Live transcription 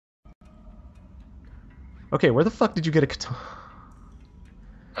Okay, where the fuck did you get a katana?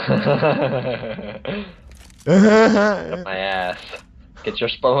 My ass. Get your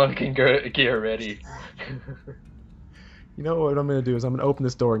spelunking gear ready. You know what I'm gonna do is I'm gonna open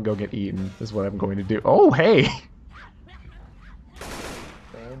this door and go get eaten. Is what I'm going to do. Oh, hey!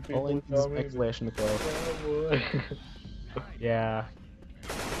 Some All I people need is call me the exclamation to go. cowboy. Yeah.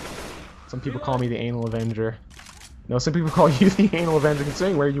 Some people call me the Anal Avenger. No, some people call you the Anal Avenger,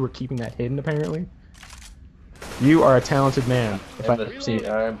 considering where you were keeping that hidden, apparently. You are a talented man, if I've ever seen it.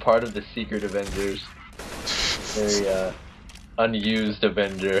 I'm part of the Secret Avengers. Very, unused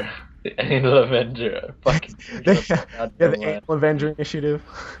Avenger. The Anal Avenger. Fucking Yeah, the Anal Avenger Initiative.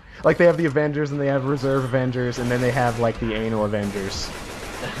 Like, they have the Avengers, and they have Reserve Avengers, and then they have, like, the Anal Avengers.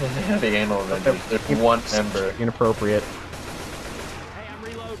 The Anal Avengers. There's one member. Inappropriate.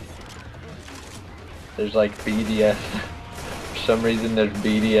 There's like BDS. For some reason there's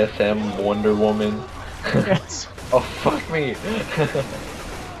BDSM Wonder Woman. Yes. Oh fuck me.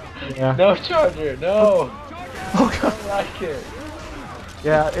 Yeah. No Charger, no! Oh god. I don't like it.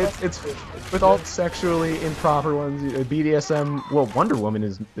 Yeah, it's with all sexually improper ones. BDSM. Well, Wonder Woman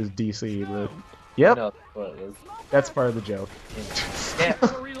is DC, but yep, No, that's what it is. that's part of the joke. Yeah.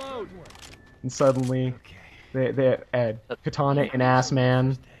 And suddenly, they add Katana and Ass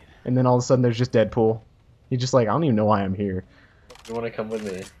Man, and then all of a sudden there's just Deadpool. He's just like, I don't even know why I'm here. You wanna come with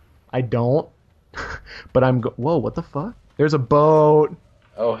me? I don't, but whoa, what the fuck? There's a boat.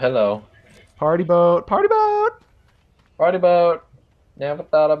 Oh, hello. Party boat. Party boat. Party boat! Never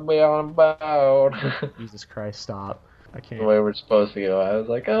thought I'd be on a boat. Jesus Christ, stop. I can't. The way we're supposed to go. I was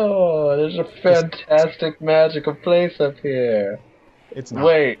like, oh, there's a fantastic magical place up here. It's not.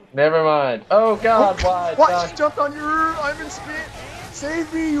 Wait, never mind. Oh god, Oh, why? what? You jumped on your... I'm in spin.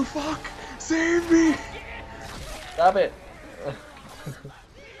 Save me, you fuck. Save me. Stop it.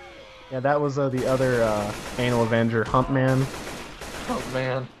 Yeah, that was the other Anal Avenger, Humpman. Oh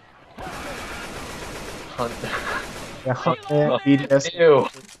man. Hunt. Yeah, Humpman, BDS. Ew.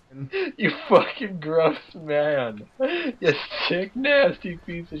 You fucking gross man. You sick, nasty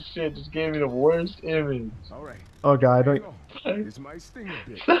piece of shit just gave me the worst image. Alright. Oh god, I don't... This might sting a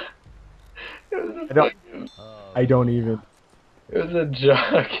bit. I don't even... It was a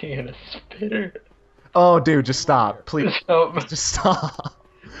jockey and a spitter. Oh, dude, just stop. Please, Just help, just stop.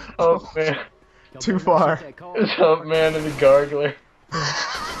 oh man. Too far. Just help man and the gargler.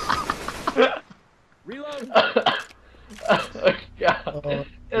 Reload. Oh god. Oh, It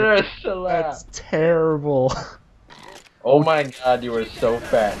hurts to laugh. that's terrible. Oh my god, you are so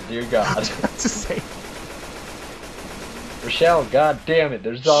fat, dear god. to say... Rochelle, god damn it,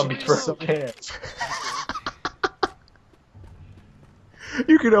 there's zombies for So- a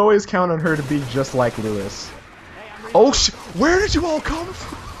You could always count on her to be just like Lewis. Oh where did you all come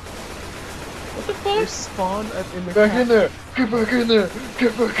from? What the You fuck? spawned in the Back in there! Get back in there!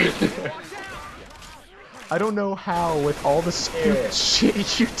 Get back in there! I don't know how, with all the stupid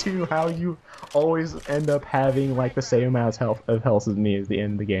shit you do, how you always end up having like the same amount of health as me at the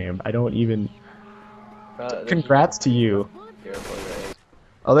end of the game. I don't even... Congrats to you.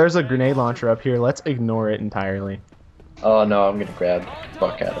 Oh, there's a grenade launcher up here. Let's ignore it entirely. Oh no, I'm gonna grab the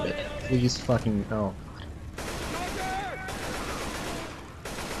fuck out of it. Please fucking... Oh.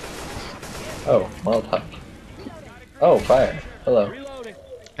 Oh, Molotov. Oh, fire. Hello.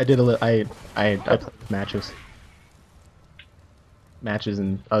 I did a little... I played with matches. Matches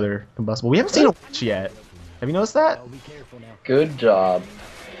and other combustible. We haven't seen a witch yet. Have you noticed that? Good job.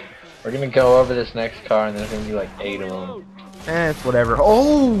 We're gonna go over this next car and there's gonna be like 8 of them. It's whatever.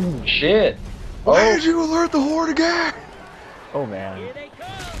 Oh! Shit! Why Oh, did you alert the horde again? Oh man.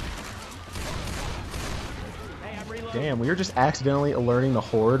 Damn, we were just accidentally alerting the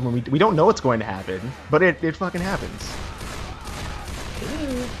horde when we don't know what's going to happen, but it fucking happens.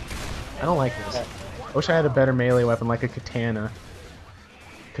 I don't like this. I wish I had a better melee weapon like a katana.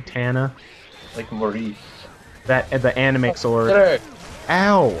 Katana? like Maurice. The animic sword. There.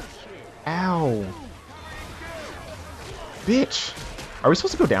 Ow! Ow! Bitch! Are we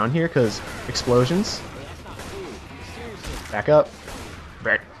supposed to go down here? Cause explosions? Back up.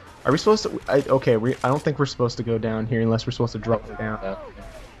 Back. Are we supposed to? Okay, I don't think we're supposed to go down here unless we're supposed to drop it down. Yeah.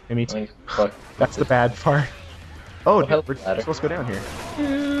 Yeah, me too. Fuck. That's the bad part. Oh, hell we're ladder. supposed to go down here.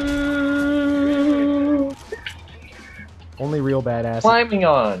 Only real badass. Climbing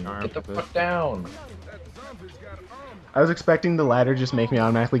on. Arm Get the with fuck down. I was expecting the ladder just make me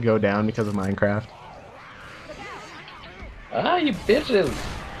automatically go down because of Minecraft. Ah, you bitches.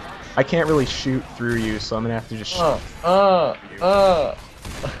 I can't really shoot through you, so I'm gonna have to just.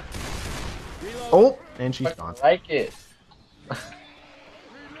 Oh, and she's I gone. like it.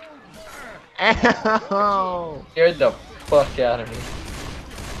 Ow! Scared the fuck out of me.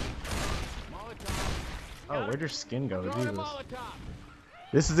 Oh, where'd your skin go? Jesus.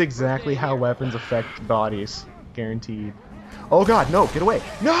 This is exactly how weapons affect bodies. Guaranteed. Oh god, no! Get away!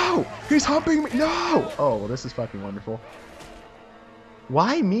 No! He's humping me! No! Oh, well, this is fucking wonderful.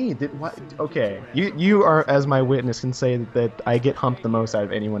 Why me? Did what? Okay, you are as my witness can say that I get humped the most out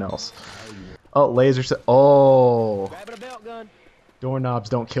of anyone else. Oh, laser. Oh. Doorknobs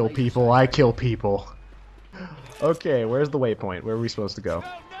don't kill people. I kill people. Okay, where's the waypoint? Where are we supposed to go?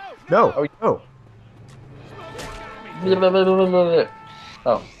 No. Oh. No.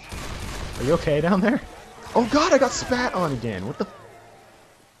 Oh. Are you okay down there? Oh god, I got spat on again. What the?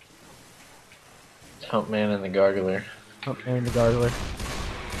 Hump Man and the Gargler. Oh, and the gargler.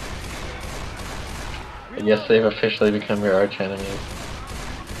 Yes, they've officially become your arch enemies.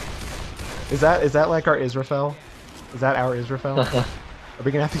 Is that like our Israfel? Is that our Israfel? Are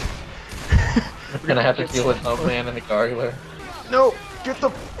we gonna have to? We're gonna have to deal with Hump Man and the Gargler. No! Get the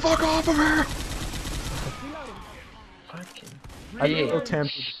fuck off of her! I was so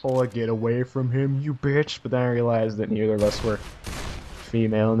tempted to pull a get away from him, you bitch, but then I realized that neither of us were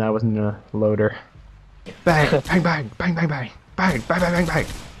female, and that wasn't a loader. Bang! Bang! Bang! Bang! Bang! Bang! Bang! Bang! Bang! Bang!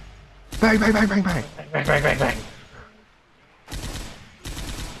 Bang! Bang! Bang! Bang! Bang! Bang! Bang, bang, bang, bang.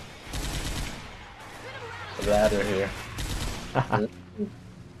 The ladder here.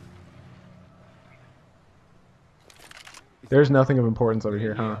 There's nothing of importance over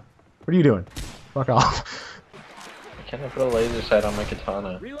here, huh? What are you doing? Fuck off. Can I put a laser sight on my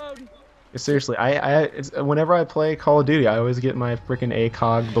katana? Seriously, whenever I play Call of Duty, I always get my freaking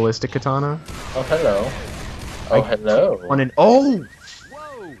ACOG ballistic katana. Oh, hello. Oh, hello. On an oh,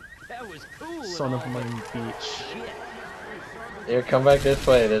 Whoa, that was cool. son of my beach. Here, come back this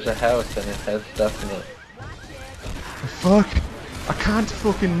way. There's a house and it has stuff in it. Fuck! I can't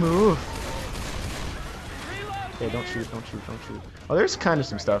fucking move. Okay, don't shoot, don't shoot, don't shoot. Oh, there's kind of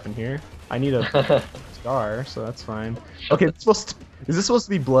some stuff in here. I need a star, so that's fine. Okay, is this supposed to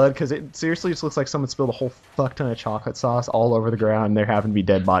be blood? Because it seriously just looks like someone spilled a whole fuck ton of chocolate sauce all over the ground and there happen to be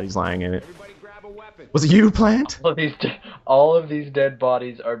dead bodies lying in it. Everybody grab a weapon. Was it you, Plant? All of these dead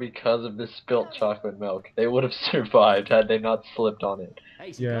bodies are because of this spilt chocolate milk. They would have survived had they not slipped on it.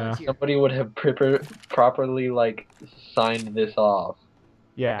 Hey, some Yeah. guns here. Somebody would have properly, like, signed this off.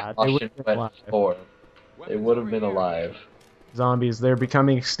 Yeah, they Caution would have been wet alive. for. They would have been alive. Zombies, they're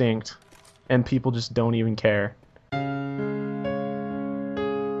becoming extinct. And people just don't even care.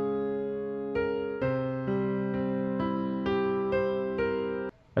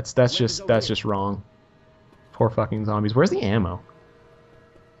 That's just wrong. Poor fucking zombies. Where's the ammo?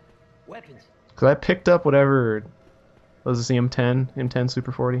 Weapons. Cause I picked up whatever. Was this the M10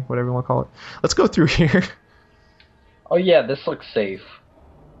 Super 40, whatever you want to call it. Let's go through here. Oh yeah, this looks safe.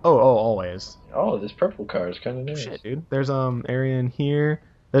 Oh, always. Oh, this purple car is kind of nice. Shit, dude. There's area in here.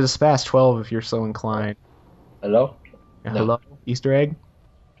 There's a Spas 12 if you're so inclined. Hello? Yeah, No. hello, Easter egg.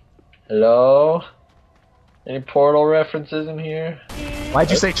 Hello? Any portal references in here? Why'd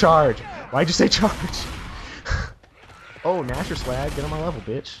you say charge? Why'd you say charge? Oh, Nasher swag, get on my level,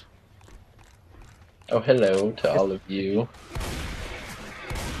 bitch. Oh, hello to all of you.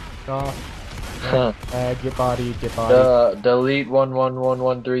 Huh. Get bodied, get bodied. Delete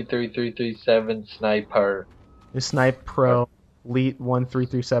 111133337 sniper. This Snipe Pro, Elite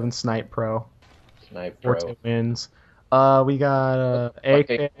 1337 Snipe Pro. Snipe Pro. Forte wins. We got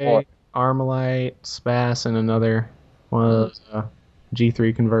Okay, AK, four. Armalite, Spas, and another one of those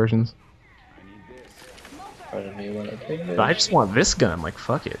G3 conversions. Pardon me when I take this. But I just want this gun, like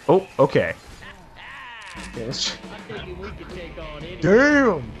fuck it. Oh, okay. Okay, let's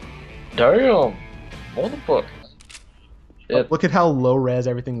Damn! Damn! Motherfuckers. Shit. Look at how low res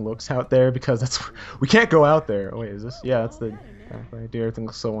everything looks out there because that's we can't go out there. Oh, wait, is this? Yeah, that's the exactly. Dude, everything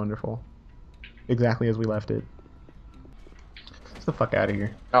looks so wonderful, exactly as we left it. Get the fuck out of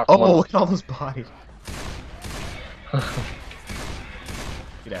here! Oh, Oh, come on. look at all those bodies. Get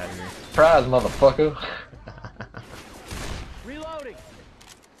out of here! Surprise, motherfucker. Reloading.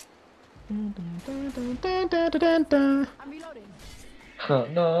 Dun, dun, dun, I'm reloading. No,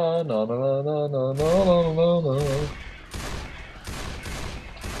 no, no, no, no, no, no, no, no.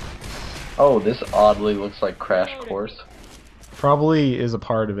 Oh, this oddly looks like Crash Course. Probably is a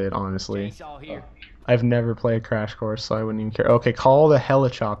part of it, honestly. Chainsaw here. I've never played Crash Course, so I wouldn't even care. Okay, call the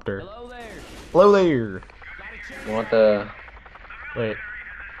helicopter. Hello there. Hello there. Got a check. You want the... Wait.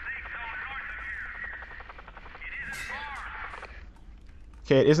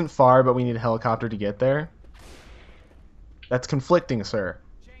 Okay, it isn't far, but we need a helicopter to get there. That's conflicting, sir.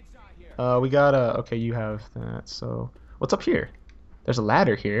 Chainsaw here. We got a... Okay, you have that, so... What's up here? There's a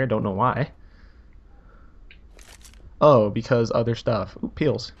ladder here, I don't know why. Oh, because other stuff. Ooh,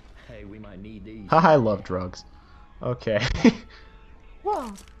 pills. Hey, we might need these. Haha, I love drugs. Okay.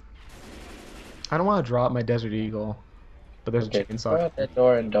 Whoa. I don't want to drop my Desert Eagle, but there's Okay, a go chainsaw. out that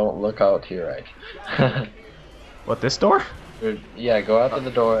door and don't look out to your right. What, this door? Yeah, go out to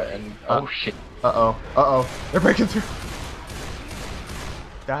the door and oh shit. Uh-oh. Uh-oh. They're breaking through.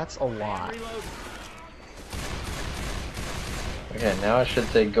 That's a lot. Okay, now I should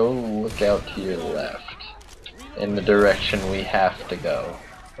say go look out to your left. In the direction we have to go.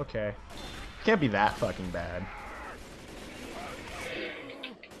 Okay. Can't be that fucking bad.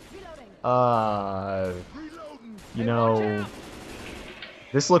 You know,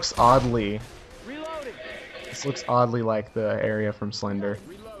 this looks oddly like the area from Slender.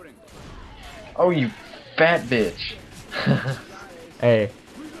 Oh, you fat bitch. Hey,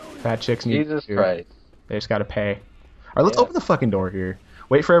 fat chicks need Jesus to. Christ. They just gotta pay. Alright, let's Yeah. open the fucking door here.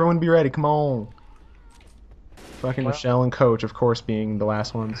 Wait for everyone to be ready, come on. Fucking Well. Rochelle and Coach, of course, being the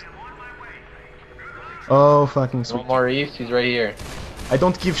last ones. Oh, fucking sweet. No, Maurice, he's right here. I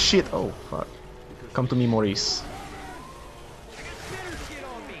don't give shit. Oh, fuck. Come to me, Maurice.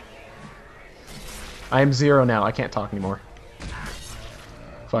 I am 0 now. I can't talk anymore.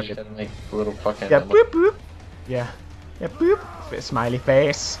 Fuck You it. should make a little fucking. Yeah, boop, boop. Yeah. Yeah, boop. Smiley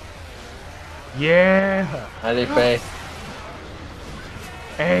face. Yeah. Smiley face.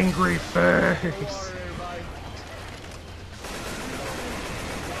 Angry face.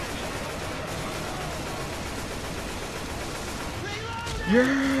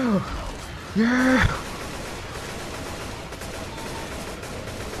 Yeah. Yeah.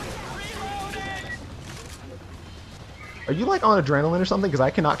 Are you like on adrenaline or something? Because I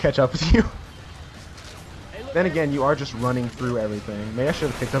cannot catch up with you. Then again, you are just running through everything. Maybe I should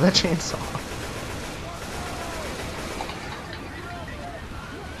have picked up that chainsaw.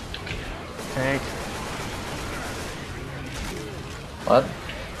 Tank. What?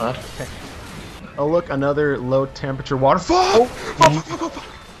 What? Oh look, another low temperature waterfall! Oh.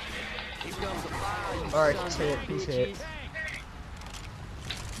 Alright, he's hit, he's hit.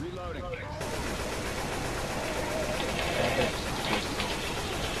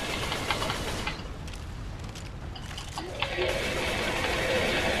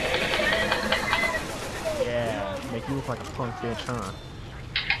 Yeah, make you look like a punk bitch, huh?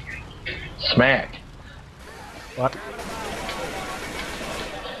 Smack. What?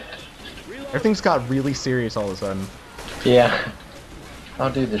 Everything's got really serious all of a sudden. Yeah. Oh,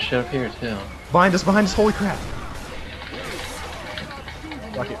 dude, there's shit up here too. Behind us, holy crap!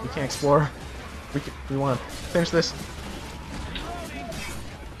 Fuck it, we can't explore. We want to finish this.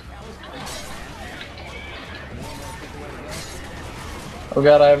 Oh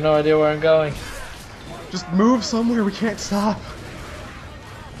god, I have no idea where I'm going. Just move somewhere, we can't stop.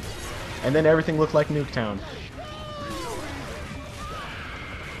 And then everything looked like Nuketown.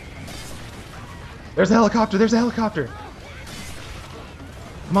 There's a helicopter, there's a helicopter!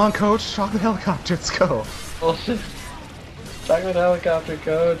 Come on, coach, shock the helicopter, let's go. Bullshit. Chocolate helicopter,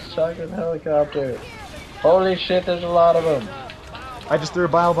 coach. Chocolate helicopter. Holy shit, there's a lot of them. I just threw a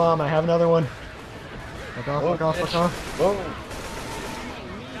bile bomb, I have another one. Fuck off, Oh, fuck off, bitch. fuck off. Whoa.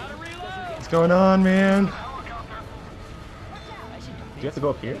 What's going on, man? Do you have to go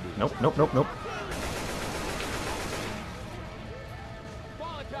up here? Nope, nope, nope, nope.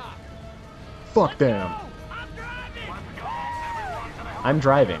 Fuck them. I'm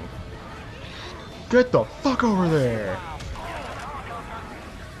driving. Get the fuck over there.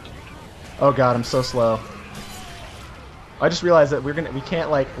 Oh god, I'm so slow. I just realized that we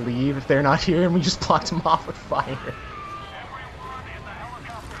can't like leave if they're not here, and we just blocked them off with fire.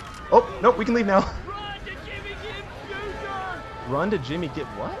 Oh, nope, we can leave now. Run to Jimmy get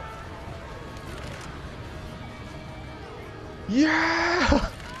what? Yeah!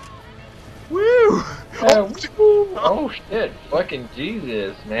 Woo! Oh shit, fucking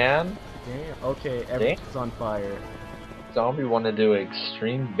Jesus, man. Damn. Okay, everything's on fire. Zombie want to do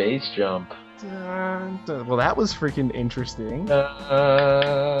extreme base jump. Dun, dun. Well, that was freaking interesting.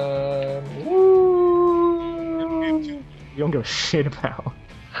 Woo. You don't give a shit about.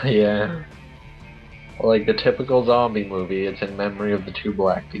 Yeah. Like the typical zombie movie, it's in memory of the two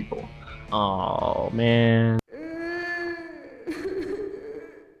black people. Oh man.